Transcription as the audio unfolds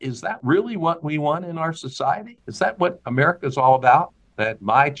Is that really what we want in our society? Is that what America's all about? That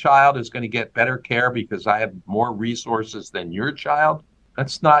my child is going to get better care because I have more resources than your child?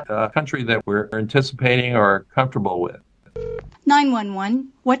 That's not a country that we're anticipating or comfortable with. 911,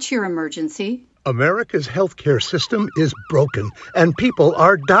 what's your emergency? America's healthcare system is broken and people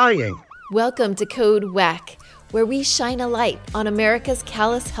are dying. Welcome to Code WACK, where we shine a light on America's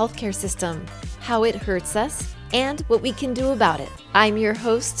callous healthcare system, how it hurts us, and what we can do about it. I'm your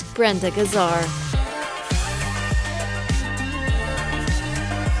host, Brenda Gazar.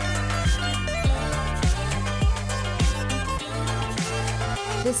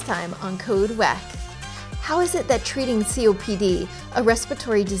 This time on Code WACK. How is it that treating COPD, a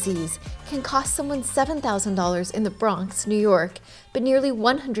respiratory disease, can cost someone $7,000 in the Bronx, New York, but nearly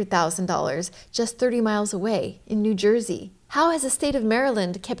 $100,000 just 30 miles away in New Jersey? How has the state of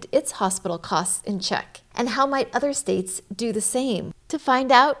Maryland kept its hospital costs in check? And how might other states do the same? To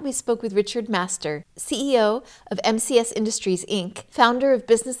find out, we spoke with Richard Master, CEO of MCS Industries, Inc., founder of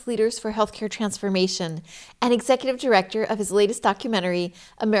Business Leaders for Healthcare Transformation, and executive director of his latest documentary,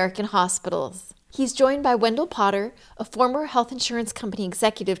 American Hospitals. He's joined by Wendell Potter, a former health insurance company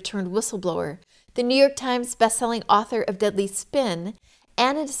executive turned whistleblower, the New York Times bestselling author of Deadly Spin,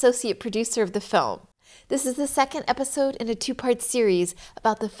 and an associate producer of the film. This is the second episode in a two-part series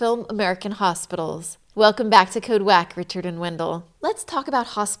about the film American Hospitals. Welcome back to Code WACK, Richard and Wendell. Let's talk about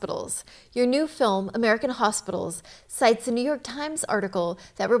hospitals. Your new film, American Hospitals, cites a New York Times article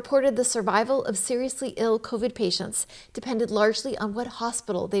that reported the survival of seriously ill COVID patients depended largely on what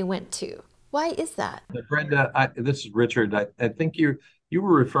hospital they went to. Why is that? Brenda, this is Richard. I think you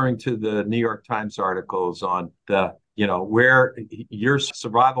were referring to the New York Times articles on where your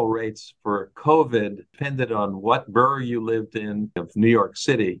survival rates for COVID depended on what borough you lived in of New York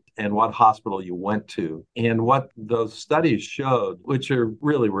City and what hospital you went to. And what those studies showed, which are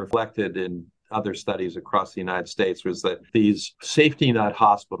really reflected in other studies across the United States, was that these safety net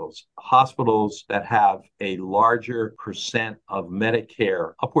hospitals that have a larger percent of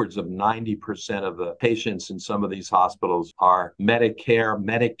Medicare, upwards of 90% of the patients in some of these hospitals are Medicare,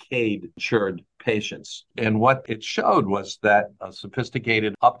 Medicaid insured patients. And what it showed was that a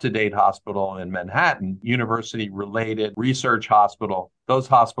sophisticated, up-to-date hospital in Manhattan, university-related research hospital, those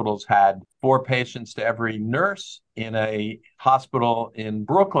hospitals had 4 patients to every nurse. In a hospital in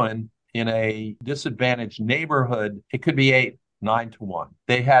Brooklyn, in a disadvantaged neighborhood, it could be 8, 9 to 1.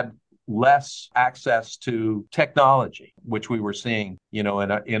 They had less access to technology, which we were seeing, in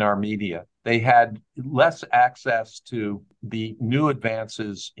our media. They had less access to the new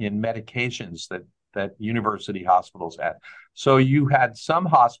advances in medications that university hospitals had. So you had some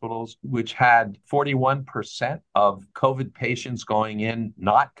hospitals which had 41% of COVID patients going in,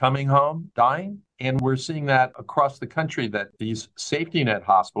 not coming home, dying. And we're seeing that across the country, that these safety net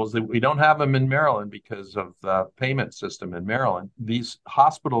hospitals, that we don't have them in Maryland because of the payment system in Maryland, these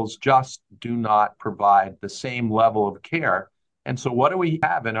hospitals just do not provide the same level of care. And so what do we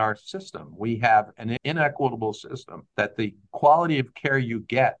have in our system? We have an inequitable system that the quality of care you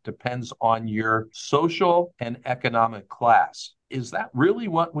get depends on your social and economic class. Is that really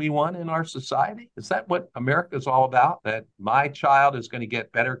what we want in our society? Is that what America is all about? That my child is going to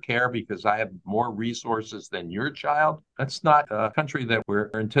get better care because I have more resources than your child? That's not a country that we're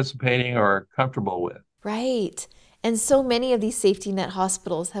anticipating or comfortable with. Right. And so many of these safety net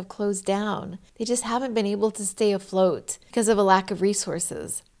hospitals have closed down. They just haven't been able to stay afloat because of a lack of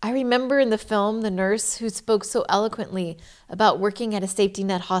resources. I remember in the film the nurse who spoke so eloquently about working at a safety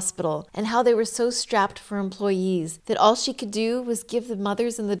net hospital and how they were so strapped for employees that all she could do was give the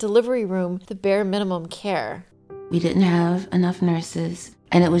mothers in the delivery room the bare minimum care. We didn't have enough nurses,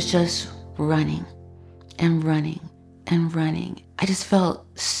 and it was just running and running and running. I just felt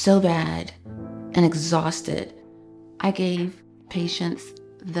so bad and exhausted. I gave patients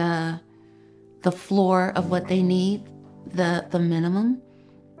the floor of what they need, the minimum,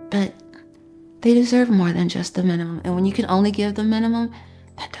 but they deserve more than just the minimum. And when you can only give the minimum,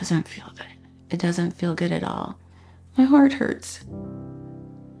 that doesn't feel good. It doesn't feel good at all. My heart hurts.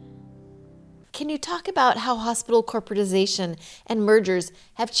 Can you talk about how hospital corporatization and mergers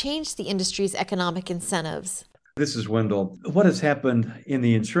have changed the industry's economic incentives? This is Wendell. What has happened in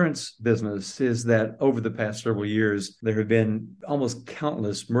the insurance business is that over the past several years, there have been almost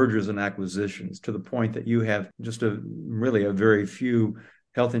countless mergers and acquisitions, to the point that you have just a very few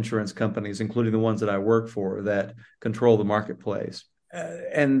health insurance companies, including the ones that I work for, that control the marketplace.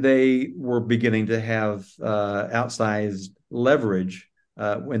 And they were beginning to have outsized leverage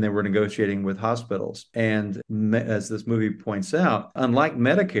when they were negotiating with hospitals. And as this movie points out, unlike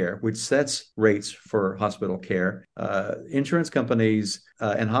Medicare, which sets rates for hospital care, insurance companies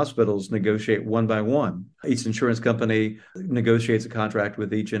and hospitals negotiate one by one. Each insurance company negotiates a contract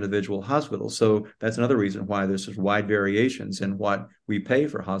with each individual hospital. So that's another reason why there's such wide variations in what we pay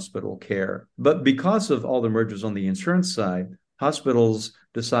for hospital care. But because of all the mergers on the insurance side, hospitals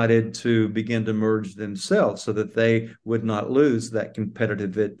decided to begin to merge themselves so that they would not lose that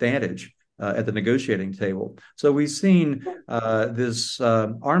competitive advantage at the negotiating table. So we've seen this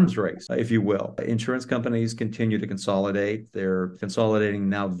arms race, if you will. Insurance companies continue to consolidate. They're consolidating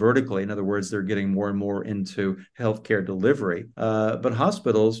now vertically. In other words, they're getting more and more into healthcare delivery. But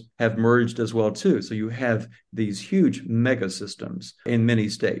hospitals have merged as well, too. So you have these huge mega systems in many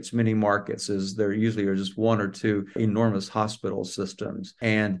states, many markets, as there usually are just one or two enormous hospital systems.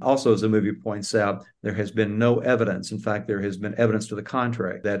 And also, as the movie points out, there has been no evidence. In fact, there has been evidence to the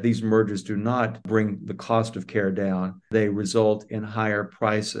contrary that these mergers do not bring the cost of care down. They result in higher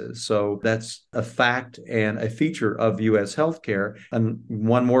prices. So that's a fact and a feature of U.S. healthcare. And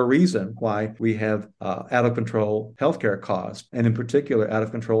one more reason why we have out of control healthcare costs, and in particular, out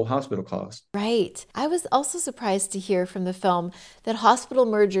of control hospital costs. Right. I was also surprised to hear from the film that hospital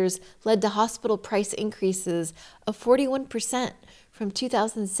mergers led to hospital price increases of 41% from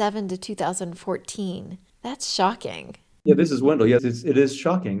 2007 to 2014. That's shocking. Yeah, this is Wendell. Yes, it is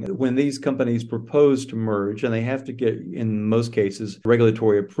shocking. When these companies propose to merge, and they have to get, in most cases,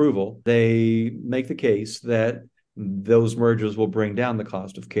 regulatory approval, they make the case that those mergers will bring down the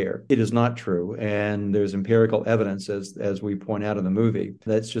cost of care. It is not true. And there's empirical evidence, as we point out in the movie,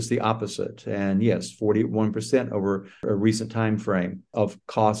 that's just the opposite. And yes, 41% over a recent time frame of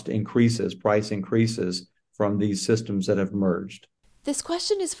cost increases, price increases from these systems that have merged. This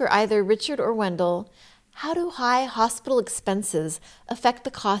question is for either Richard or Wendell. How do high hospital expenses affect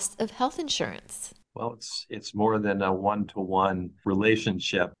the cost of health insurance? Well, it's more than a one-to-one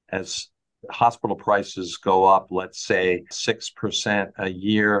relationship. As hospital prices go up, let's say 6% a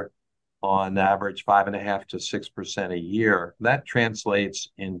year on average, 5.5% to 6% a year, that translates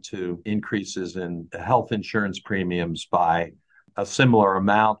into increases in health insurance premiums by a similar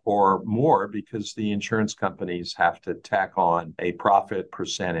amount or more, because the insurance companies have to tack on a profit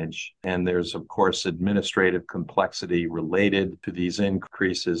percentage. And there's, of course, administrative complexity related to these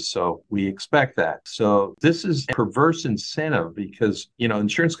increases. So we expect that. So this is a perverse incentive because,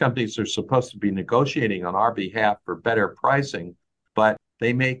 insurance companies are supposed to be negotiating on our behalf for better pricing, but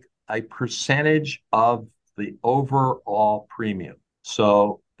they make a percentage of the overall premium.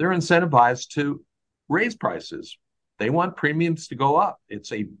 So they're incentivized to raise prices. They want premiums to go up.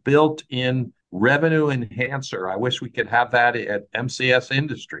 It's a built-in revenue enhancer. I wish we could have that at MCS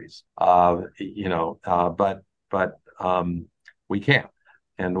Industries, but we can't,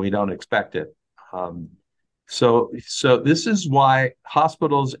 and we don't expect it. So this is why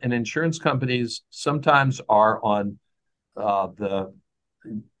hospitals and insurance companies sometimes are on the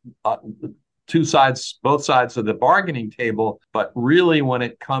both sides of the bargaining table, but really when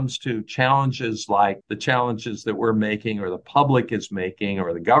it comes to challenges like the challenges that we're making or the public is making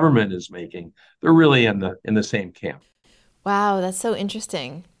or the government is making, they're really in the same camp. Wow, that's so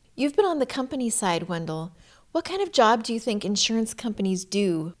interesting. You've been on the company side, Wendell. What kind of job do you think insurance companies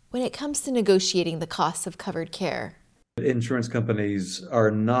do when it comes to negotiating the costs of covered care? Insurance companies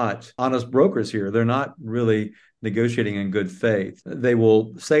are not honest brokers here. They're not really negotiating in good faith. They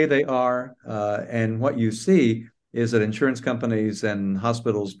will say they are, and what you see is that insurance companies and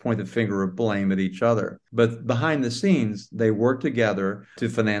hospitals point the finger of blame at each other. But behind the scenes, they work together to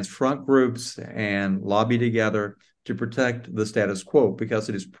finance front groups and lobby together to protect the status quo because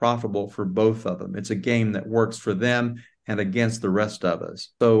it is profitable for both of them. It's a game that works for them and against the rest of us.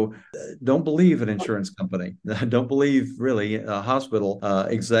 So don't believe an insurance company. Don't believe really a hospital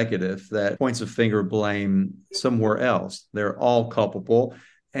executive that points a finger blame somewhere else. They're all culpable.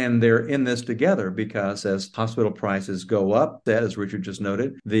 And they're in this together because as hospital prices go up, as Richard just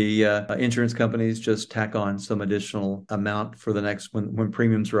noted, the insurance companies just tack on some additional amount for the next when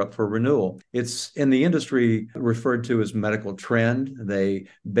premiums are up for renewal. It's in the industry referred to as medical trend. They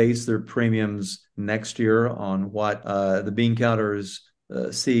base their premiums next year on what the bean counters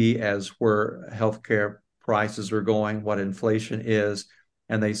see as where healthcare prices are going, what inflation is,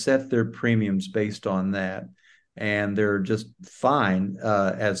 and they set their premiums based on that. And they're just fine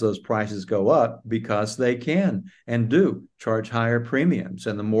as those prices go up because they can and do charge higher premiums.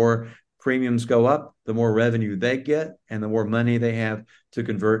 And the more premiums go up, the more revenue they get and the more money they have to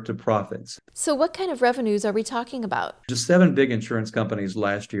convert to profits. So what kind of revenues are we talking about? Just 7 big insurance companies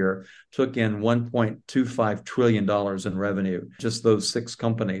last year took in $1.25 trillion in revenue. Just those 6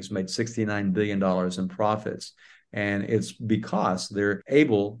 companies made $69 billion in profits. And it's because they're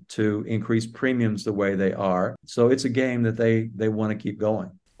able to increase premiums the way they are. So it's a game that they want to keep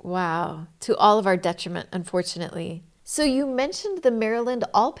going. Wow, to all of our detriment, unfortunately. So you mentioned the Maryland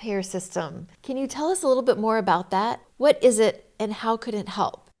all-payer system. Can you tell us a little bit more about that? What is it and how could it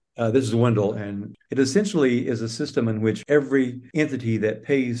help? This is Wendell, and it essentially is a system in which every entity that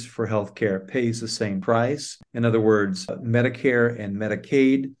pays for healthcare pays the same price. In other words, Medicare and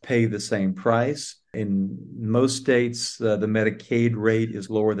Medicaid pay the same price. In most states, the Medicaid rate is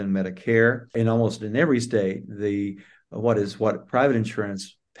lower than Medicare. In almost in every state, what private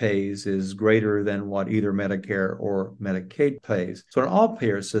insurance pays is greater than what either Medicare or Medicaid pays. So an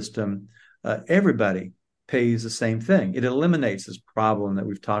all-payer system, everybody pays the same thing. It eliminates this problem that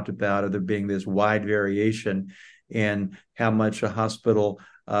we've talked about of there being this wide variation in how much a hospital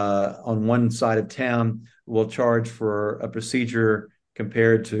on one side of town will charge for a procedure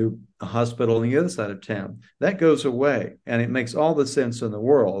compared to a hospital on the other side of town. That goes away, and it makes all the sense in the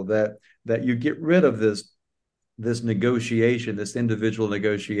world that you get rid of this negotiation, this individual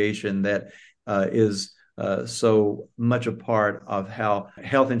negotiation that is so much a part of how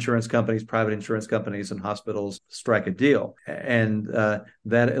health insurance companies, private insurance companies, and hospitals strike a deal. And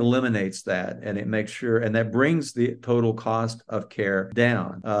that eliminates that, and it makes sure, and that brings the total cost of care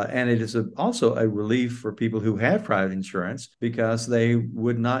down. And it is also a relief for people who have private insurance because they're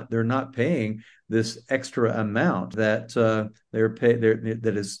not paying this extra amount that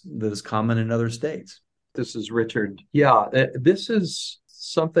that is common in other states. This is Richard. Yeah, this is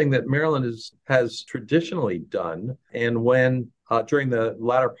something that Maryland has traditionally done. And when during the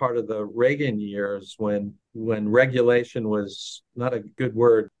latter part of the Reagan years, when regulation was not a good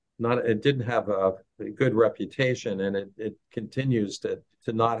word, it didn't have a good reputation, and it continues to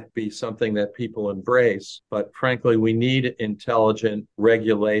not be something that people embrace. But frankly, we need intelligent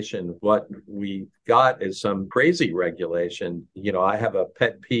regulation. What we got is some crazy regulation. I have a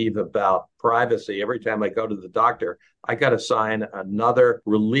pet peeve about privacy. Every time I go to the doctor, I got to sign another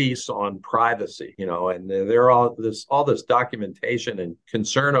release on privacy, and there are all this documentation and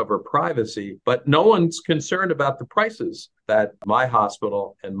concern over privacy, but no one's concerned about the prices that my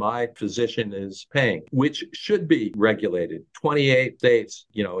hospital and my physician is paying, which should be regulated. 28 states,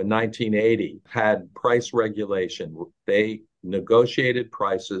 in 1980 had price regulation. They negotiated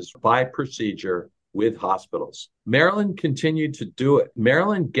prices by procedure with hospitals. Maryland continued to do it.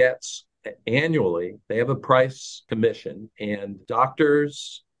 Maryland gets annually, they have a price commission, and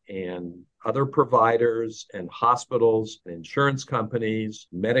doctors and other providers and hospitals, and insurance companies,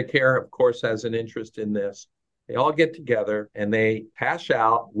 Medicare, of course, has an interest in this. They all get together and they hash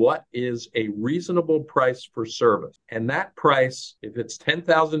out what is a reasonable price for service. And that price, if it's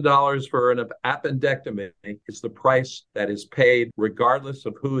 $10,000 for an appendectomy, is the price that is paid regardless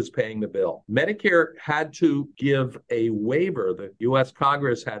of who is paying the bill. Medicare had to give a waiver. The U.S.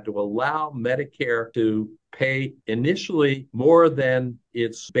 Congress had to allow Medicare to pay initially more than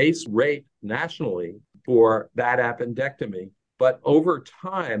its base rate nationally for that appendectomy. But over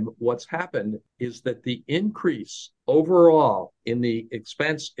time, what's happened is that the increase overall in the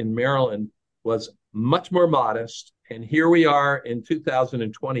expense in Maryland was much more modest. And here we are in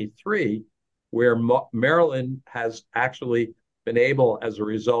 2023, where Maryland has actually been able, as a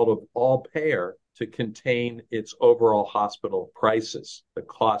result of all payer, to contain its overall hospital prices, the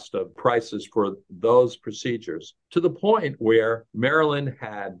cost of prices for those procedures, to the point where Maryland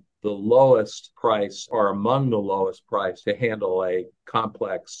had the lowest price, or among the lowest price, to handle a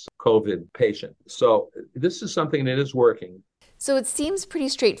complex COVID patient. So this is something that is working. So it seems pretty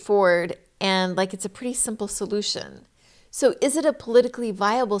straightforward and like it's a pretty simple solution. So is it a politically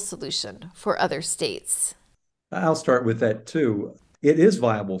viable solution for other states? I'll start with that too. It is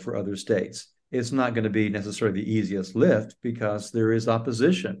viable for other states. It's not going to be necessarily the easiest lift because there is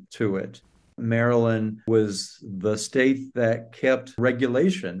opposition to it. Maryland was the state that kept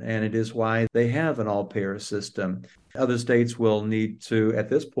regulation, and it is why they have an all-payer system. Other states will need to, at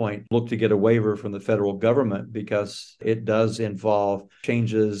this point, look to get a waiver from the federal government because it does involve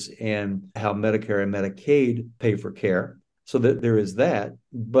changes in how Medicare and Medicaid pay for care. So that there is that,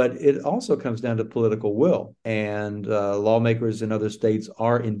 but it also comes down to political will. And lawmakers in other states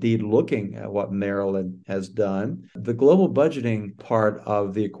are indeed looking at what Maryland has done. The global budgeting part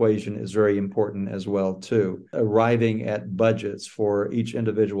of the equation is very important as well, too. Arriving at budgets for each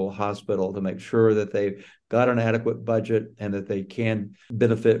individual hospital to make sure that they've got an adequate budget and that they can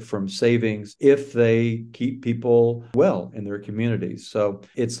benefit from savings if they keep people well in their communities. So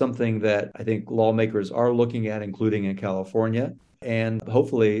it's something that I think lawmakers are looking at, including in California. And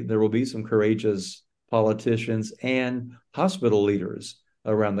hopefully there will be some courageous politicians and hospital leaders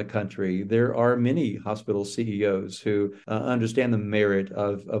around the country. There are many hospital CEOs who understand the merit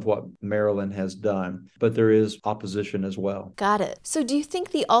of what Maryland has done, but there is opposition as well. Got it. So do you think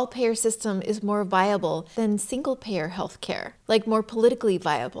the all-payer system is more viable than single-payer healthcare, like more politically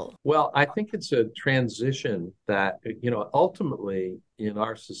viable? Well, I think it's a transition that, ultimately in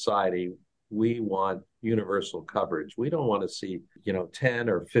our society, we want universal coverage. We don't want to see, 10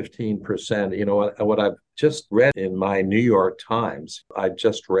 or 15%. What I've just read in my New York Times, I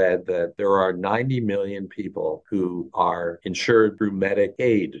just read that there are 90 million people who are insured through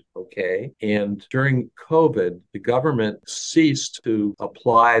Medicaid, okay? And during COVID, the government ceased to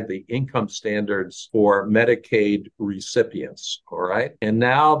apply the income standards for Medicaid recipients, all right? And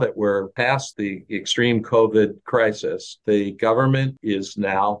now that we're past the extreme COVID crisis, the government is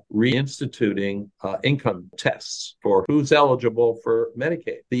now reinstituting income tests for who's eligible for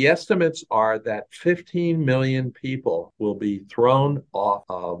Medicaid. The estimates are that 15 million people will be thrown off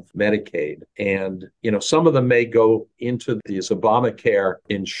of Medicaid. And, some of them may go into these Obamacare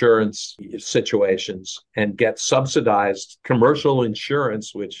insurance situations and get subsidized commercial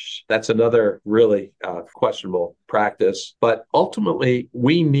insurance, which that's another really questionable practice. But ultimately,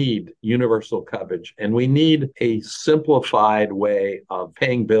 we need universal coverage and we need a simplified way of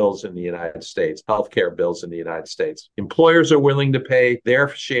paying bills in the United States, healthcare bills in the United States. Employers are willing to pay their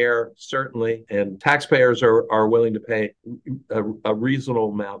share, certainly, and taxpayers are willing to pay a reasonable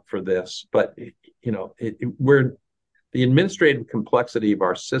amount for this. But, the administrative complexity of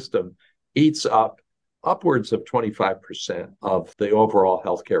our system eats up upwards of 25% of the overall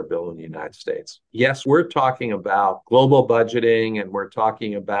healthcare bill in the United States. Yes, we're talking about global budgeting and we're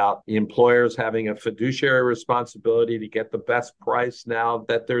talking about the employers having a fiduciary responsibility to get the best price now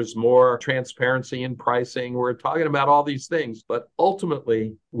that there's more transparency in pricing. We're talking about all these things, but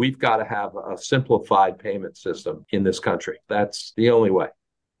ultimately we've got to have a simplified payment system in this country. That's the only way.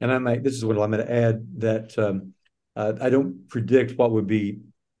 And this is what I'm going to add, that I don't predict what would be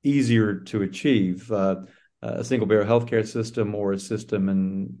easier to achieve, a single-payer healthcare system or a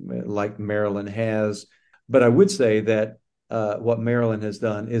system like Maryland has. But I would say that what Maryland has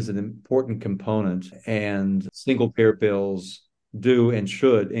done is an important component, and single-payer bills do and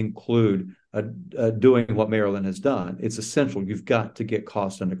should include doing what Maryland has done. It's essential. You've got to get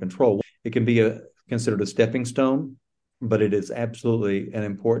costs under control. It can be considered a stepping stone, but it is absolutely an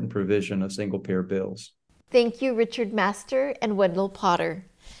important provision of single-payer bills. Thank you, Richard Master and Wendell Potter.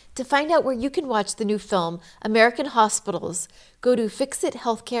 To find out where you can watch the new film, American Hospitals, go to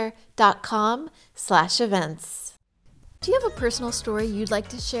fixithhealthcare.com/events. Do you have a personal story you'd like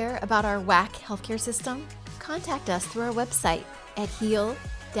to share about our WACK healthcare system? Contact us through our website at heal-ca.org.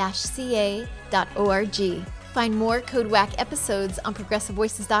 Find more Code WACK episodes on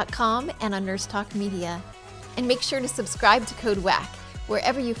progressivevoices.com and on Nurse Talk Media. And make sure to subscribe to Code WACK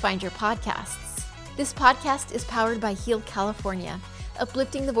wherever you find your podcasts. This podcast is powered by Heal California,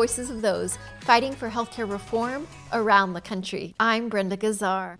 uplifting the voices of those fighting for healthcare reform around the country. I'm Brenda Gazar.